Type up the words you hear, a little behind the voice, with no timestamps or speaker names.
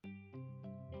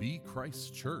Be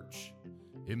Christ's church,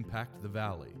 impact the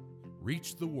valley,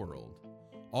 reach the world,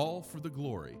 all for the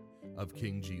glory of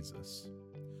King Jesus.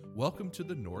 Welcome to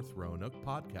the North Roanoke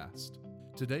Podcast.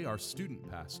 Today our student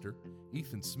pastor,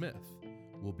 Ethan Smith,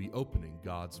 will be opening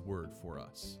God's Word for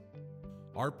us.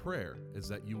 Our prayer is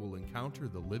that you will encounter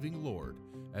the living Lord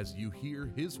as you hear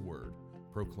His Word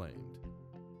proclaimed.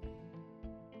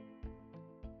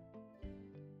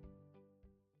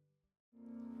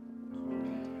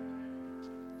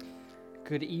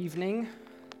 Good evening.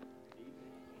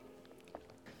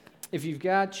 If you've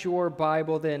got your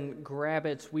Bible, then grab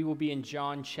it. We will be in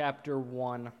John chapter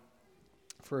 1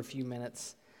 for a few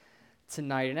minutes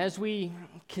tonight. And as we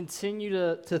continue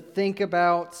to think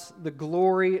about the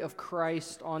glory of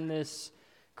Christ on this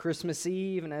Christmas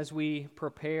Eve, and as we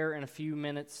prepare in a few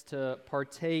minutes to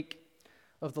partake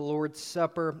of the Lord's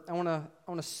Supper, I want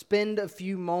to spend a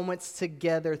few moments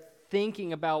together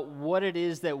thinking about what it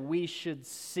is that we should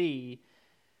see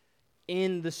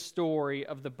in the story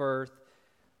of the birth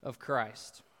of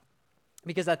Christ.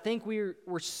 Because I think we're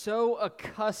so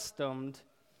accustomed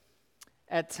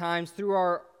at times through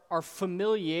our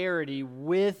familiarity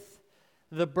with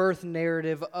the birth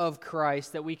narrative of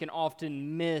Christ that we can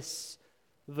often miss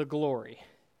the glory.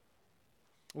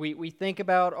 We think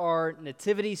about our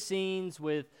nativity scenes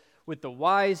with the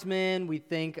wise men, we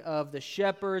think of the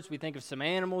shepherds, we think of some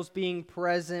animals being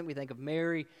present, we think of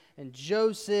Mary and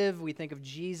Joseph, we think of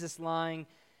Jesus lying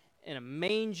in a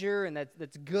manger, and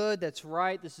that's good, that's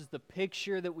right. This is the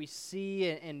picture that we see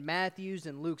in Matthew's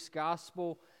and Luke's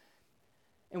gospel.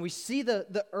 And we see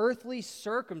the earthly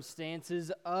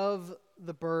circumstances of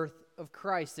the birth of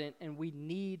Christ, and we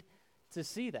need to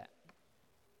see that.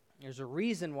 There's a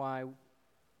reason why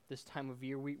this time of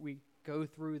year we go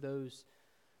through those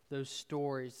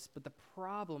stories, but the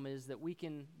problem is that we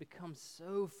can become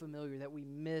so familiar that we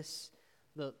miss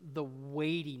the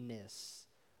weightiness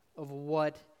of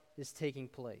what is taking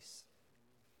place.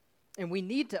 And we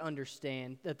need to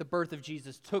understand that the birth of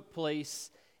Jesus took place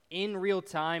in real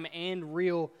time and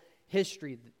real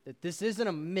history, that this isn't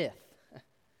a myth,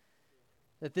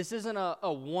 that this isn't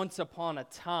a once upon a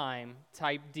time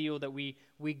type deal that we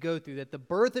go through, that the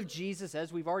birth of Jesus,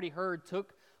 as we've already heard,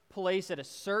 took place at a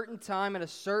certain time, at a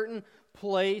certain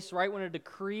place, right when a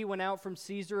decree went out from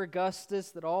Caesar Augustus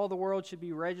that all the world should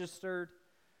be registered.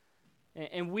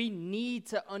 And we need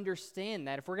to understand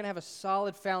that. If we're going to have a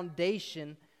solid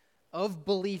foundation of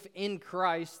belief in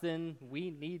Christ, then we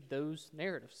need those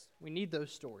narratives. We need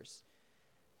those stories.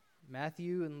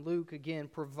 Matthew and Luke, again,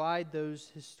 provide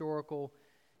those historical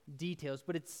details,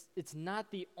 but it's not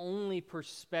the only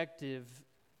perspective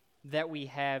that we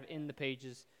have in the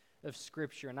pages of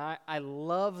Scripture. And I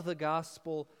love the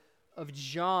Gospel of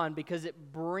John because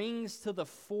it brings to the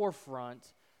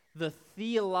forefront the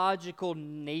theological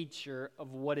nature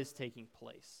of what is taking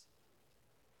place.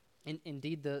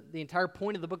 Indeed, the entire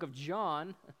point of the book of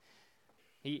John,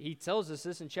 he tells us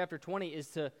this in chapter 20,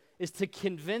 is to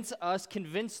convince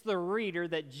the reader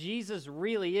that Jesus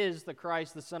really is the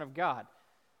Christ, the Son of God.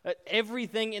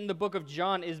 Everything in the book of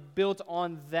John is built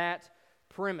on that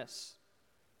premise.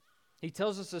 He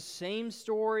tells us the same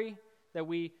story that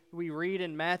we read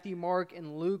in Matthew, Mark,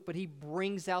 and Luke, but he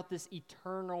brings out this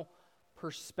eternal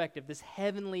perspective, this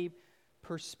heavenly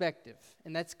perspective.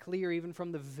 And that's clear even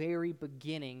from the very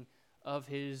beginning of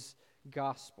his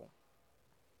gospel.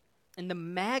 And the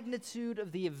magnitude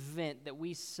of the event that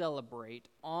we celebrate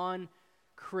on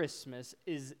Christmas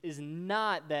is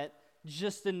not that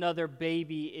just another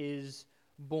baby is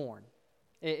born.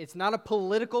 It's not a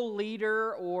political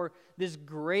leader or this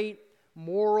great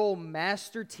moral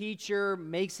master teacher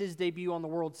makes his debut on the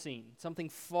world scene. Something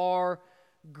far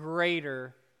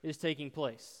greater is taking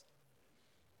place.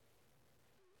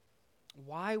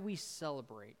 Why we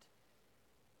celebrate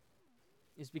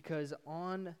is because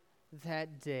on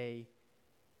that day,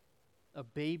 a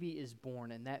baby is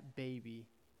born, and that baby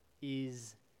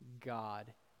is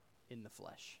God in the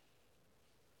flesh.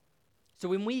 So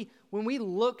when we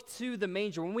look to the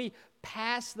manger, when we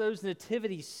pass those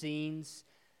nativity scenes,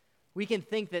 we can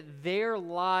think that there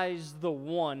lies the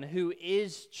one who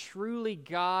is truly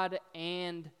God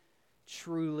and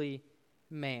truly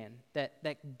man. That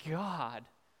God,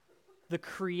 the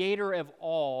creator of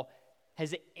all,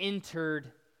 has entered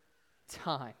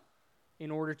time in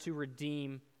order to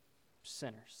redeem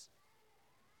sinners.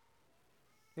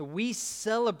 And we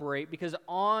celebrate because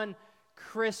on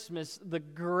Christmas, the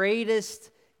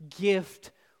greatest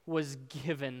gift was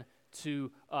given to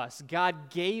us. God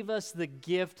gave us the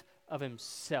gift of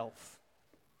himself,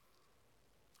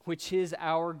 which is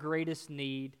our greatest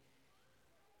need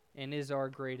and is our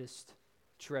greatest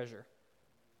treasure.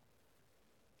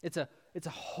 It's a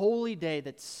holy day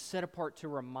that's set apart to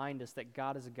remind us that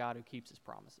God is a God who keeps his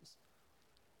promises.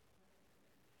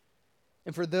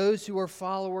 And for those who are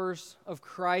followers of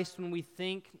Christ, when we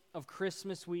think of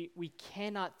Christmas, we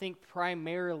cannot think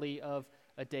primarily of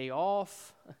a day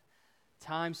off,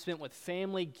 time spent with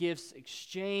family, gifts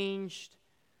exchanged.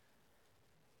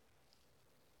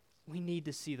 We need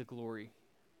to see the glory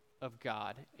of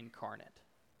God incarnate.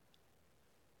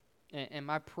 And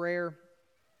my prayer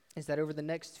is that over the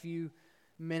next few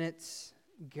minutes,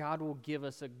 God will give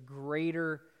us a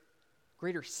greater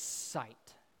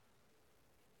sight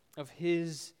of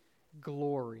his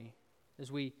glory as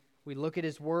we look at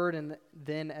his word and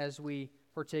then as we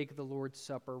partake of the Lord's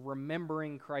Supper,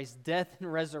 remembering Christ's death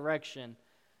and resurrection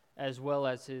as well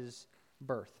as his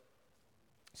birth.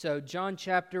 So John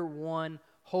chapter 1,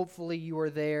 hopefully you are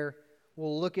there.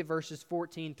 We'll look at verses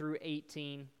 14 through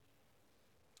 18. I'll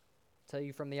tell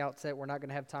you from the outset, we're not going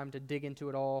to have time to dig into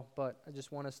it all, but I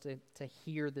just want us to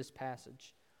hear this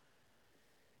passage.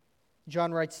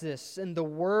 John writes this, "And the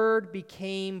Word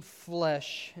became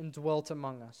flesh and dwelt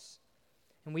among us.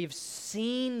 And we have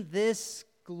seen this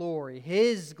glory,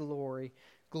 his glory,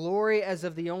 glory as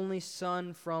of the only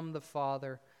Son from the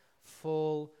Father,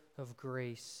 full of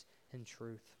grace and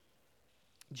truth.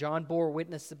 John bore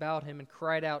witness about him and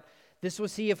cried out, 'This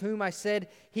was he of whom I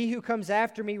said, he who comes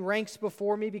after me ranks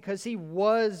before me because he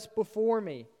was before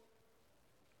me.'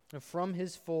 And from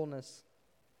his fullness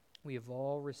we have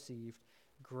all received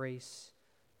grace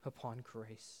upon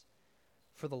grace.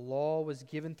 For the law was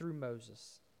given through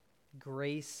Moses.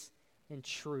 Grace and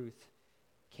truth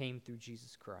came through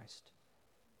Jesus Christ.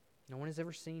 No one has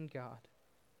ever seen God,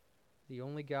 the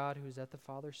only God who is at the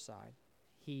Father's side.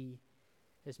 He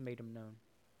has made him known."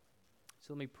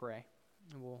 So let me pray,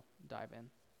 and we'll dive in.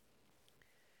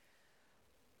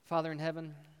 Father in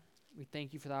heaven, we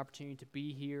thank you for the opportunity to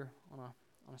be here on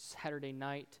a Saturday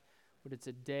night, but it's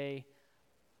a day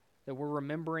that we're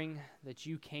remembering that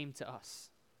you came to us,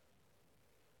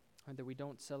 and that we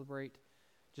don't celebrate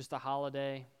just a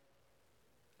holiday,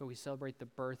 but we celebrate the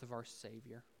birth of our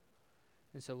Savior.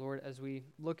 And so, Lord, as we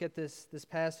look at this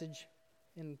passage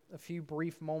in a few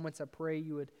brief moments, I pray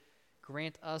you would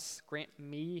grant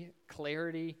me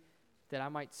clarity that I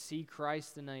might see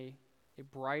Christ in a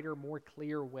brighter, more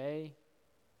clear way,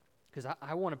 because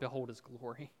I want to behold his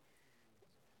glory.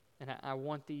 And I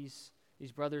want these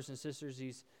brothers and sisters,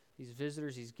 these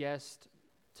visitors, these guests,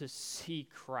 to see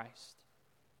Christ.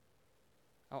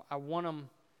 I want them,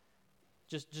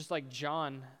 just like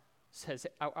John says,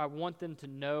 I want them to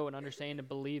know and understand and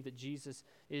believe that Jesus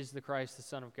is the Christ, the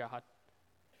Son of God.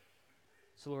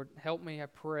 So Lord, help me, I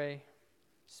pray.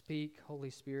 Speak, Holy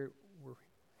Spirit, we're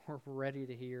ready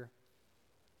to hear.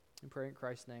 And pray in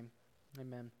Christ's name,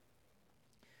 amen.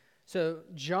 So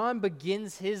John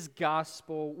begins his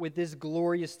gospel with this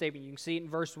glorious statement. You can see it in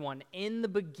verse 1. "In the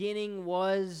beginning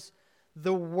was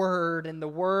the Word, and the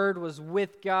Word was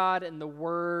with God, and the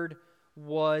Word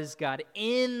was God."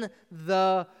 In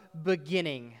the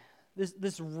beginning.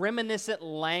 This reminiscent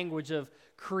language of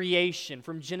creation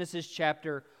from Genesis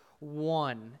chapter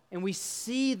 1. And we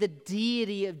see the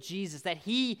deity of Jesus, that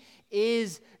he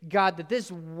is God, that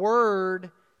this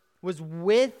Word was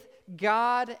with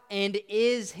God and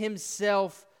is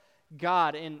himself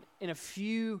God. In a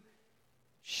few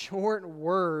short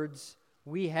words,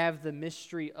 we have the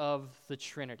mystery of the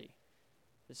Trinity.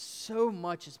 So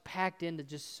much is packed into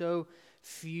just so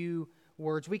few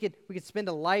words. We could spend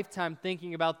a lifetime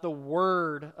thinking about the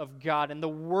Word of God and the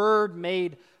Word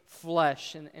made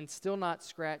flesh and still not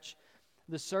scratch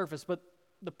the surface. But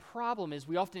the problem is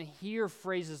we often hear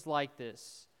phrases like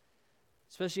this,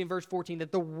 especially in verse 14,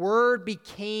 that the Word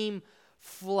became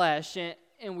flesh.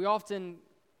 And we often,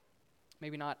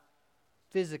 maybe not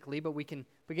physically, but we can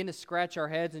begin to scratch our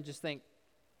heads and just think,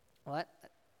 well,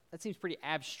 that seems pretty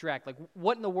abstract. Like,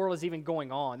 what in the world is even going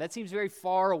on? That seems very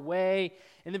far away.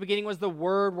 In the beginning was the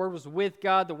Word was with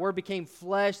God, the Word became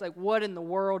flesh. Like, what in the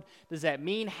world does that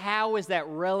mean? How is that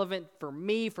relevant for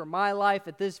me, for my life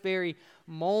at this very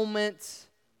moment?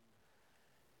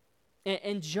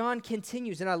 And John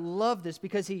continues, and I love this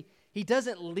because he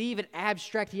doesn't leave it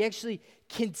abstract. He actually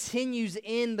continues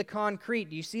in the concrete.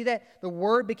 Do you see that? The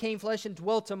Word became flesh and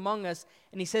dwelt among us.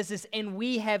 And he says this, "And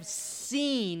we have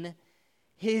seen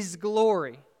his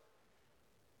glory."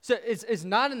 So it's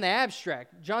not in the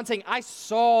abstract. John's saying, I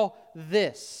saw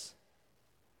this.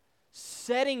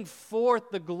 Setting forth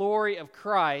the glory of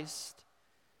Christ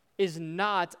is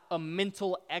not a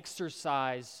mental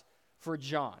exercise for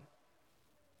John.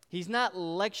 He's not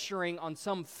lecturing on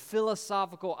some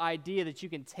philosophical idea that you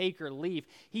can take or leave.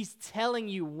 He's telling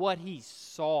you what he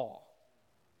saw.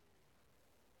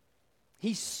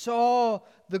 He saw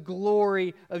the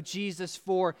glory of Jesus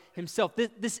for himself.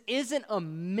 This isn't a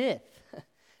myth.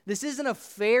 This isn't a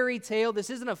fairy tale. This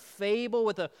isn't a fable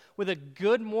with a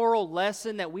good moral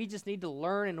lesson that we just need to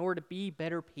learn in order to be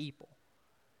better people.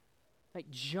 Like,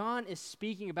 John is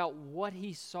speaking about what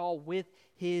he saw with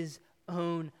his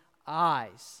own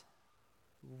eyes.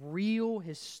 Real,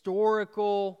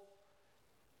 historical.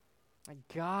 Like,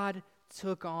 God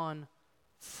took on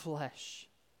flesh.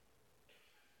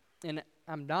 And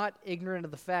I'm not ignorant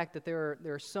of the fact that there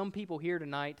are some people here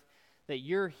tonight that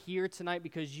you're here tonight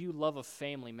because you love a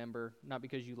family member, not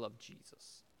because you love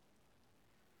Jesus.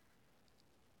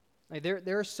 Like,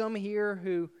 there are some here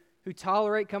who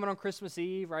tolerate coming on Christmas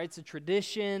Eve, right? It's a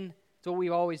tradition. It's what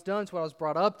we've always done. It's what I was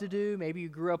brought up to do. Maybe you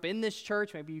grew up in this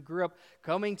church. Maybe you grew up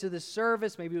coming to this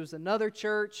service. Maybe it was another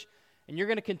church. And you're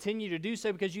going to continue to do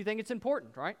so because you think it's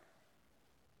important, right?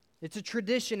 It's a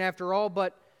tradition after all,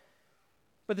 but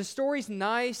the story's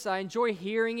nice. I enjoy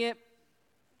hearing it.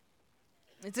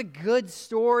 It's a good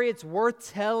story. It's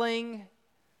worth telling.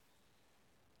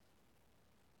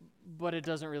 But it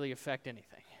doesn't really affect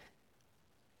anything.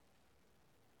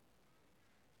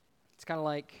 It's kind of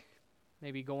like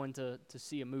maybe going to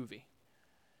see a movie.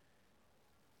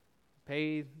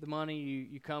 Pay the money,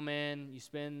 you come in, you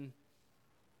spend, in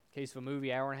case of a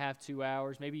movie, hour and a half, 2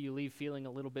 hours. Maybe you leave feeling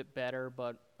a little bit better,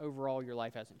 but overall your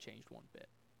life hasn't changed one bit.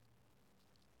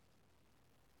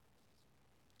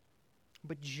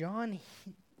 But John,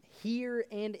 here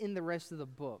and in the rest of the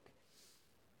book,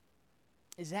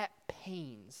 is at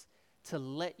pains to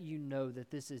let you know that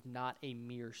this is not a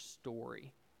mere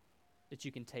story that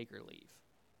you can take or leave.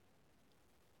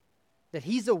 That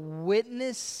he's a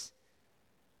witness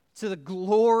to the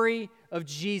glory of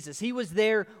Jesus. He was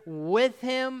there with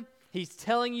him. He's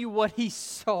telling you what he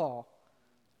saw.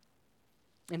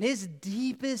 And his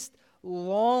deepest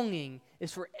longing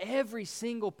is for every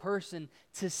single person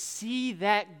to see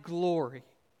that glory,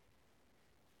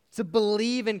 to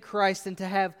believe in Christ and to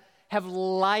have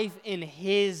life in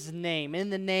his name, in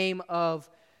the name of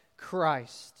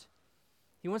Christ.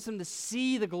 He wants them to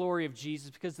see the glory of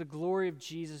Jesus because the glory of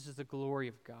Jesus is the glory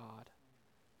of God.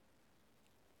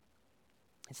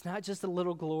 It's not just a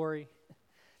little glory.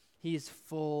 He is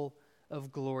full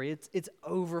of glory. It's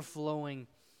overflowing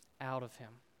out of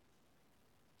him.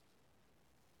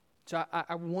 So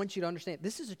I want you to understand,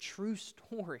 this is a true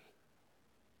story.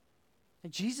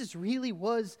 And Jesus really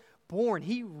was born.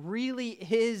 He really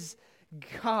is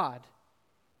God.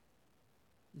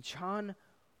 John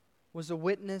was a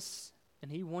witness, and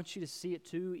he wants you to see it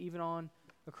too, even on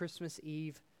a Christmas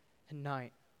Eve and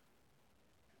night.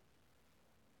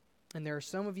 And there are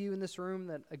some of you in this room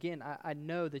that, again, I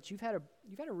know that you've had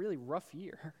a really rough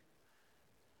year.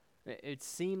 It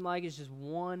seemed like it's just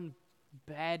one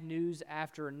bad news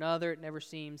after another. It never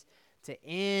seems to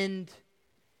end.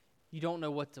 You don't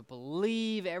know what to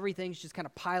believe. Everything's just kind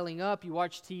of piling up. You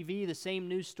watch TV, the same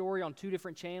news story on 2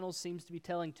 different channels seems to be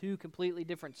telling 2 completely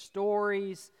different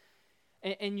stories.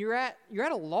 And you're at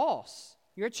a loss.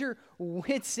 You're at your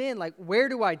wit's end. Like, where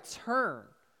do I turn?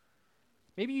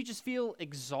 Maybe you just feel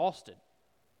exhausted.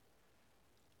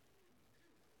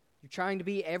 You're trying to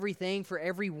be everything for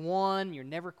everyone. You're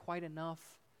never quite enough.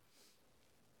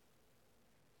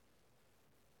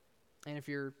 And if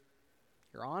you're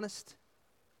honest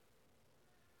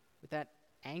with that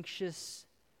anxious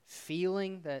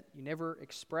feeling that you never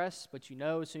express, but you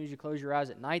know as soon as you close your eyes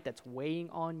at night that's weighing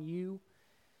on you,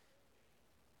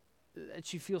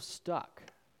 that you feel stuck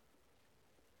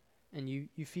and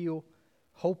you feel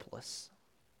hopeless.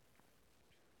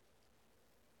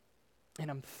 And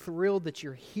I'm thrilled that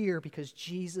you're here because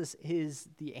Jesus is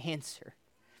the answer.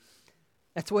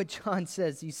 That's what John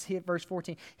says. You see it, verse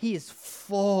 14. He is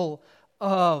full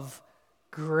of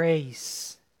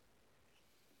grace.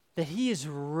 That he is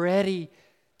ready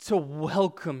to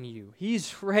welcome you.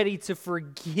 He's ready to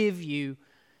forgive you.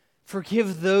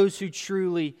 Forgive those who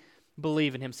truly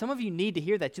believe in him. Some of you need to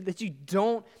hear that you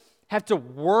don't have to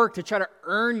work to try to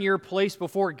earn your place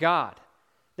before God.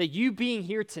 That you being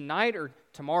here tonight or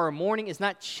tomorrow morning is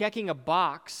not checking a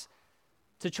box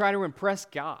to try to impress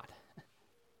God.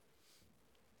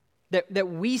 That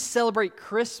we celebrate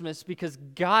Christmas because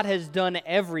God has done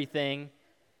everything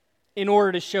in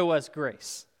order to show us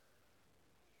grace.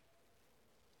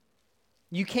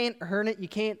 You can't earn it. You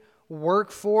can't work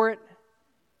for it.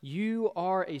 You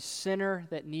are a sinner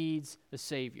that needs a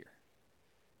Savior.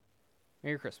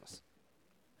 Merry Christmas.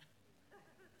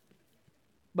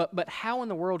 But how in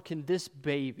the world can this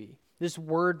baby, this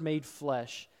Word made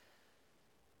flesh,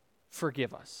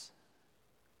 forgive us?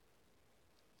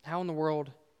 How in the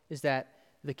world is that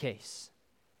the case?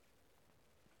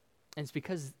 And it's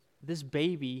because this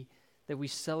baby that we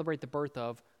celebrate the birth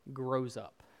of grows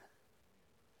up.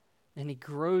 And he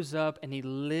grows up and he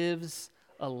lives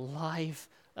a life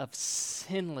of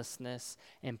sinlessness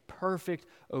and perfect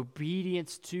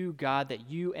obedience to God that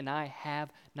you and I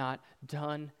have not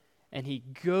done. And he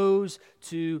goes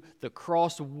to the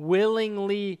cross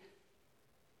willingly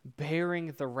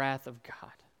bearing the wrath of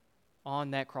God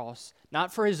on that cross,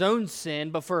 not for his own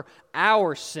sin, but for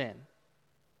our sin.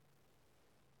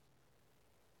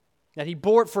 That he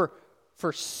bore it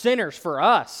for sinners, for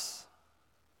us.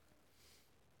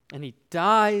 And he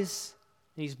dies,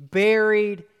 and he's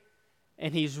buried,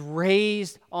 and he's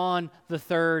raised on the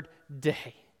third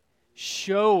day,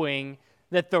 showing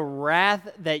that the wrath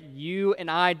that you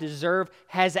and I deserve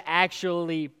has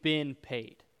actually been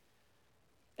paid.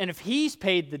 And if he's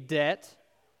paid the debt,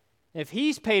 if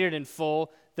he's paid it in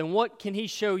full, then what can he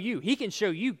show you? He can show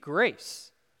you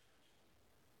grace.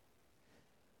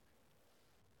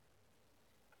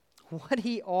 What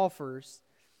he offers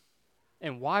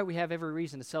and why we have every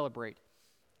reason to celebrate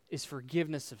is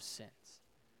forgiveness of sins.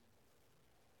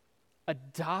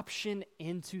 Adoption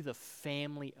into the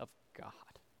family of God.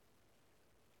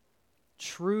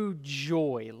 True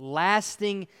joy,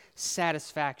 lasting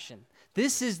satisfaction.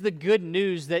 This is the good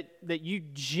news that you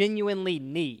genuinely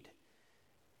need.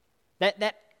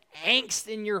 That angst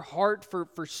in your heart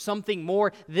for something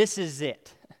more, this is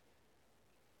it.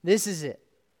 This is it.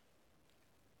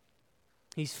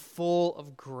 He's full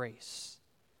of grace.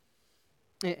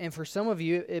 And for some of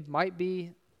you, it might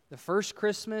be the first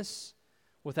Christmas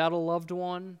without a loved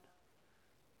one,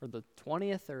 or the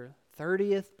 20th or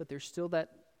 30th, but there's still that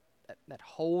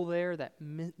hole there that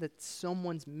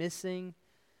someone's missing.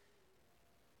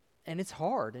 And it's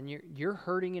hard, and you're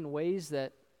hurting in ways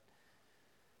that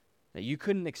you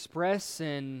couldn't express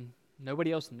and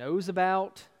nobody else knows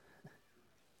about.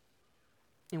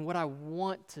 And what I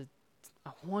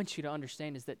want you to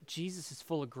understand is that Jesus is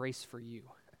full of grace for you.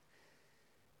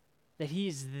 That he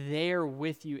is there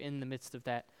with you in the midst of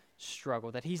that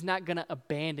struggle. That he's not going to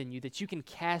abandon you. That you can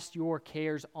cast your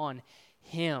cares on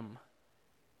him.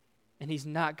 And he's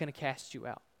not going to cast you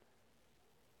out.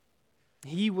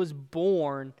 He was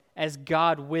born as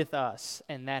God with us,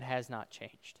 and that has not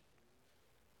changed.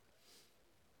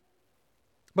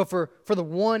 But for the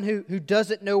one who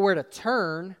doesn't know where to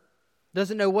turn,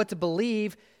 doesn't know what to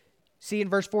believe, see in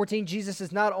verse 14, Jesus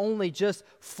is not only just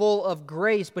full of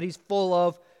grace, but he's full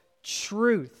of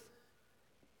truth.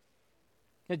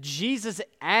 Now, Jesus,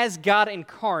 as God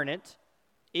incarnate,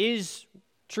 is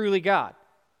truly God.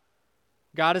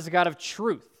 God is a God of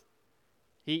truth.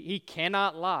 He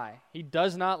cannot lie. He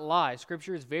does not lie.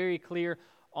 Scripture is very clear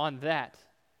on that.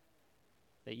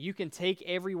 That you can take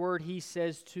every word he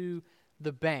says to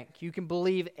the bank. You can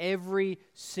believe every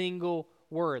single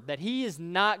word. That he is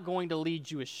not going to lead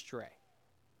you astray.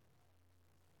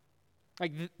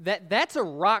 Like that's a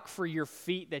rock for your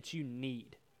feet that you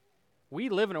need. We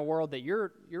live in a world that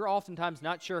you're oftentimes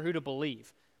not sure who to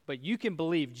believe, but you can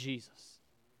believe Jesus.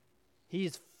 He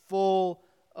is full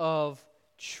of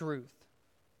truth.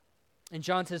 And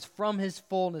John says, from his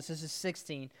fullness, this is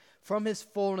 16, from his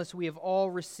fullness we have all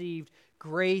received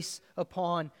grace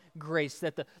upon grace.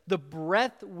 That the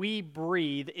breath we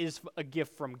breathe is a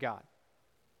gift from God.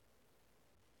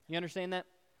 You understand that?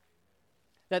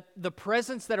 That the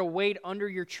presents that await under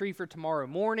your tree for tomorrow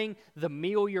morning, the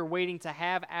meal you're waiting to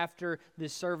have after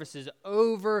this service is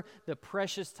over, the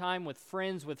precious time with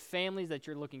friends, with families that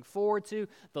you're looking forward to,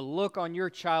 the look on your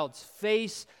child's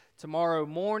face tomorrow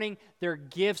morning, they're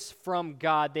gifts from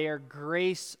God. They are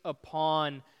grace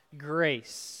upon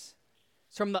grace.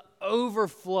 It's from the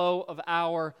overflow of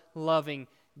our loving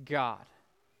God.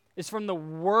 It's from the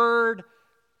Word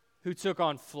who took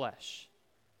on flesh.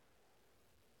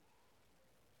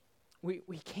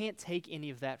 We can't take any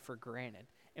of that for granted,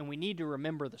 and we need to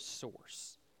remember the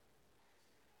source.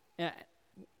 And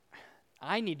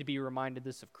I need to be reminded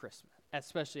this of Christmas,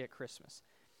 especially at Christmas.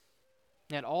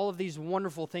 And all of these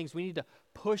wonderful things, we need to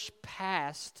push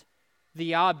past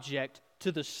the object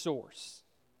to the source.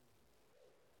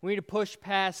 We need to push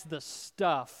past the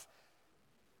stuff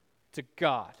to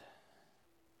God.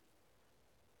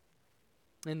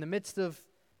 In the midst of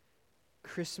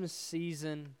Christmas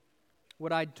season,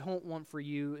 what I don't want for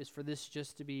you is for this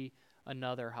just to be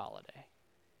another holiday,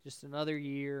 just another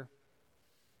year.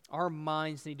 Our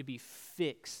minds need to be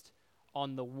fixed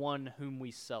on the one whom we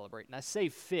celebrate. And I say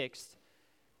fixed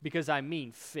because I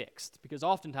mean fixed. Because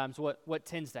oftentimes what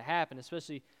tends to happen,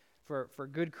 especially for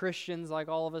good Christians like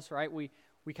all of us, right? We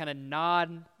kind of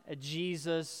nod at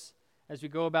Jesus as we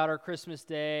go about our Christmas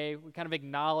day. We kind of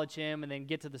acknowledge him and then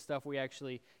get to the stuff we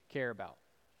actually care about.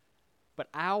 But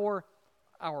our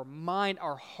our mind,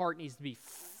 our heart needs to be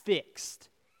fixed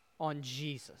on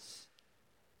Jesus.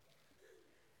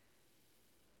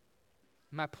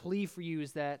 My plea for you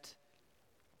is that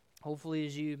hopefully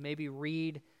as you maybe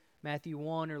read Matthew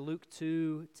 1 or Luke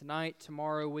 2 tonight,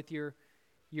 tomorrow with your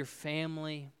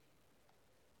family,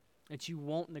 that you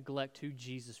won't neglect who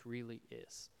Jesus really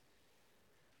is.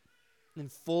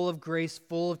 And full of grace,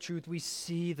 full of truth, we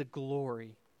see the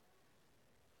glory.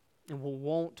 And we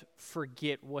won't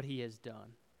forget what he has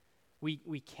done.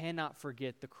 We cannot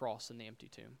forget the cross and the empty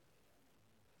tomb.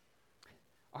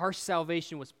 Our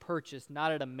salvation was purchased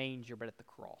not at a manger, but at the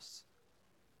cross.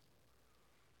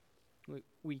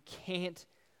 We can't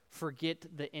forget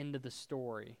the end of the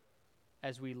story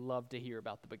as we love to hear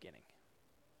about the beginning.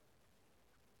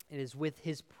 It is with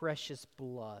his precious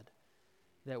blood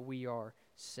that we are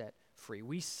set free.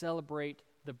 We celebrate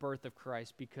the birth of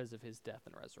Christ because of his death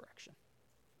and resurrection.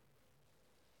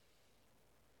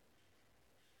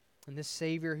 And this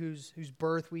Savior whose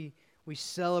birth we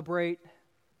celebrate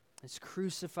is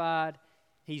crucified,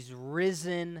 he's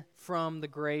risen from the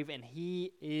grave, and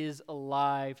he is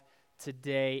alive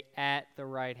today at the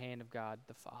right hand of God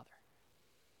the Father.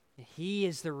 And he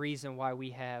is the reason why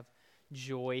we have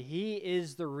joy. He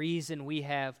is the reason we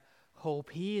have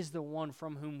hope. He is the one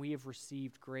from whom we have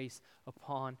received grace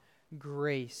upon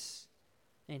grace.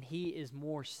 And he is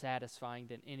more satisfying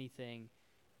than anything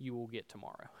you will get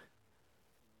tomorrow.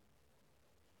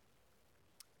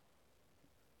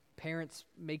 Parents,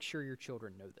 make sure your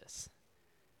children know this.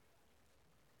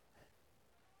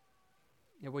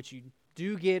 And what you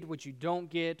do get, what you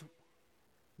don't get,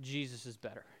 Jesus is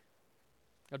better.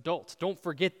 Adults, don't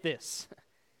forget this.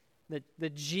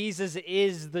 That Jesus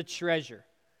is the treasure.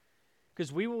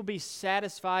 Because we will be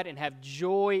satisfied and have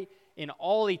joy in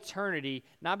all eternity,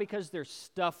 not because there's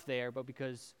stuff there, but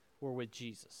because we're with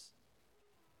Jesus.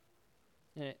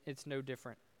 And it's no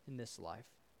different in this life.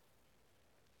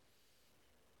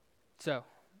 So,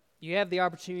 you have the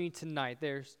opportunity tonight.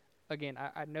 There's, again,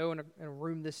 I know in a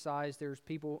room this size, there's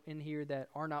people in here that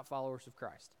are not followers of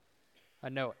Christ. I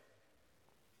know it.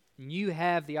 And you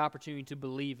have the opportunity to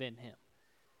believe in him.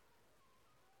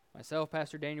 Myself,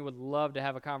 Pastor Daniel, would love to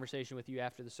have a conversation with you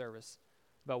after the service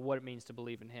about what it means to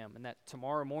believe in him. And that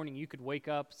tomorrow morning you could wake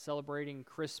up celebrating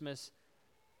Christmas,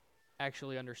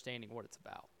 actually understanding what it's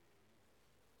about.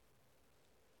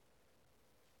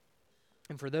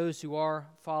 And for those who are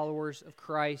followers of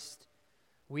Christ,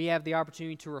 we have the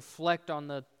opportunity to reflect on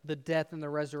the death and the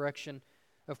resurrection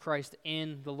of Christ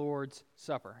in the Lord's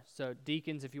Supper. So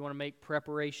deacons, if you want to make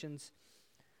preparations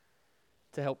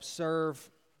to help serve,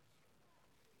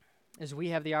 as we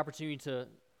have the opportunity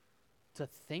to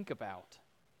think about,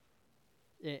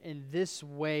 in this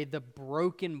way, the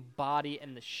broken body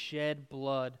and the shed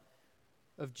blood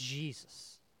of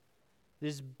Jesus.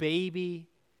 This baby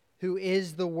who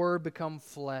is the Word become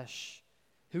flesh,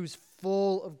 who's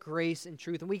full of grace and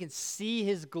truth. And we can see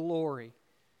his glory.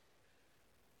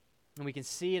 And we can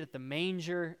see it at the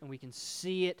manger, and we can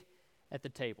see it at the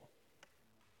table.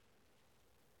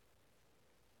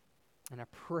 And I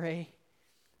pray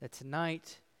that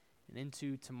tonight and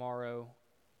into tomorrow,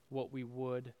 what we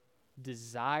would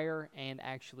desire and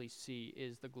actually see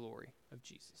is the glory of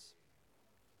Jesus.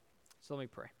 So let me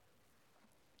pray.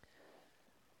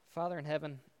 Father in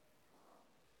heaven,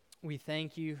 we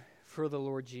thank you for the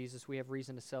Lord Jesus. We have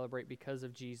reason to celebrate because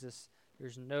of Jesus.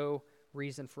 There's no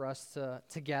reason for us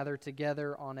to gather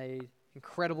together on a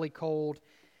incredibly cold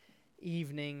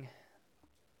evening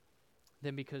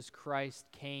than because Christ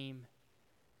came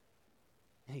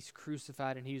and he's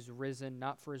crucified and he's risen,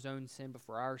 not for his own sin, but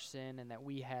for our sin, and that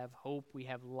we have hope, we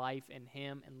have life in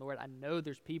him. And Lord, I know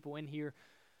there's people in here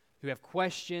who have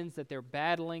questions that they're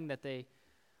battling, that they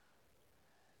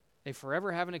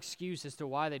forever have an excuse as to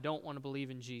why they don't want to believe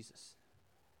in Jesus.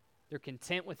 They're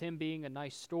content with him being a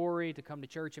nice story to come to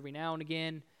church every now and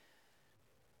again.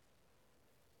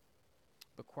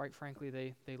 But quite frankly,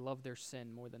 they love their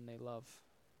sin more than they love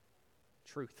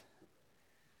truth.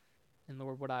 And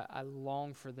Lord, what I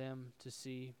long for them to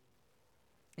see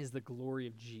is the glory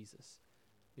of Jesus.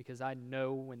 Because I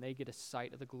know when they get a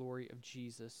sight of the glory of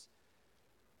Jesus,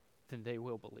 then they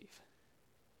will believe.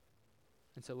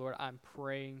 And so, Lord, I'm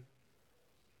praying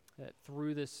that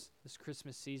through this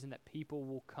Christmas season that people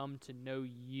will come to know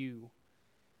you.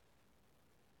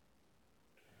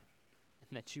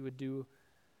 And that you would do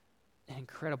an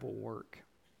incredible work.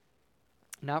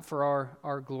 Not for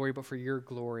our glory, but for your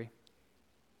glory.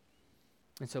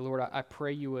 And so, Lord, I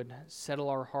pray you would settle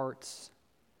our hearts.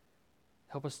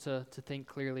 Help us to think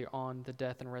clearly on the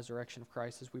death and resurrection of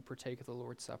Christ as we partake of the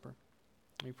Lord's Supper.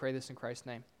 We pray this in Christ's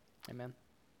name. Amen.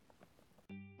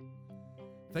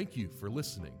 Thank you for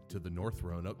listening to the North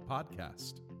Roanoke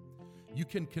Podcast. You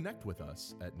can connect with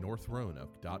us at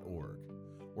northroanoke.org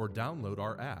or download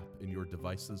our app in your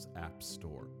device's app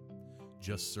store.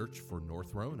 Just search for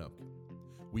North Roanoke.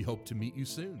 We hope to meet you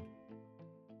soon.